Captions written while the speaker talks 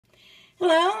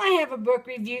Hello, I have a book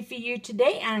review for you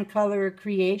today on Color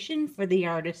Creation for the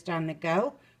Artist on the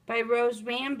Go by Rose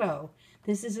Rambo.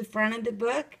 This is the front of the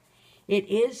book. It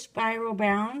is spiral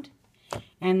bound,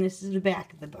 and this is the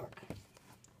back of the book.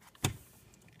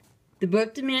 The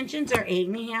book dimensions are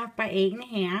 8.5 by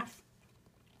 8.5.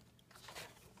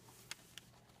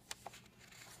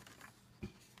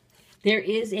 There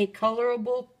is a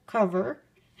colorable cover.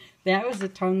 That was a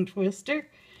tongue twister.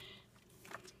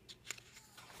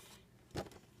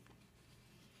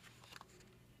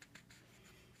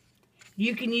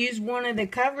 You can use one of the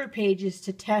cover pages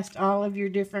to test all of your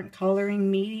different coloring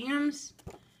mediums.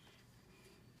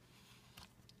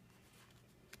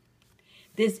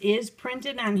 This is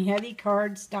printed on heavy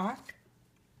cardstock.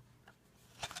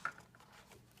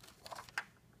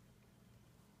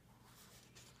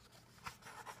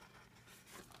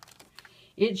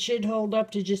 It should hold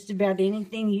up to just about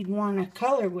anything you'd want to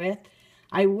color with.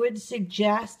 I would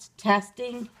suggest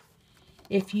testing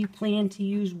if you plan to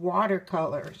use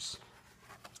watercolors.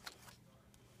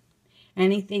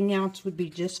 Anything else would be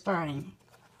just fine.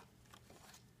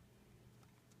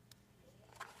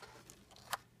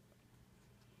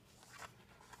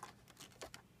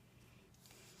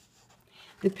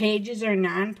 The pages are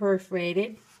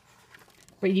non-perforated,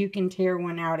 but you can tear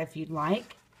one out if you'd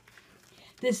like.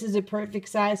 This is a perfect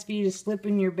size for you to slip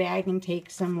in your bag and take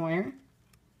somewhere.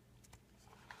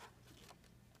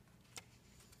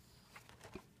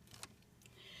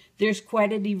 There's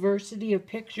quite a diversity of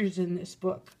pictures in this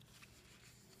book.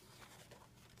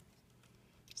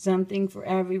 Something for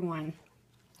everyone.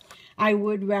 I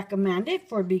would recommend it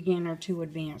for beginner to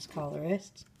advanced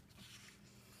colorists.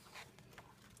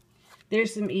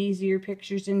 There's some easier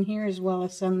pictures in here as well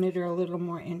as some that are a little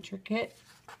more intricate.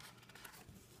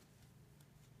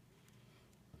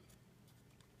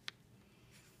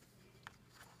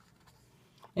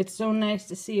 It's so nice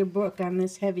to see a book on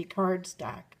this heavy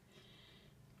cardstock.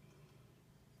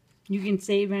 You can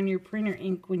save on your printer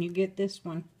ink when you get this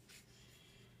one.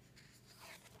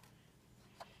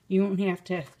 You won't have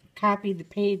to copy the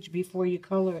page before you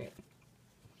color it.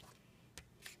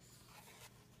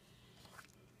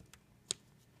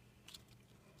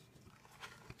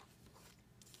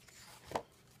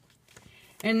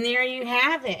 And there you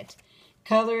have it.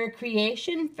 Color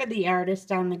Creation for the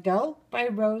Artist on the Go by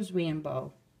Rose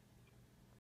Rambo.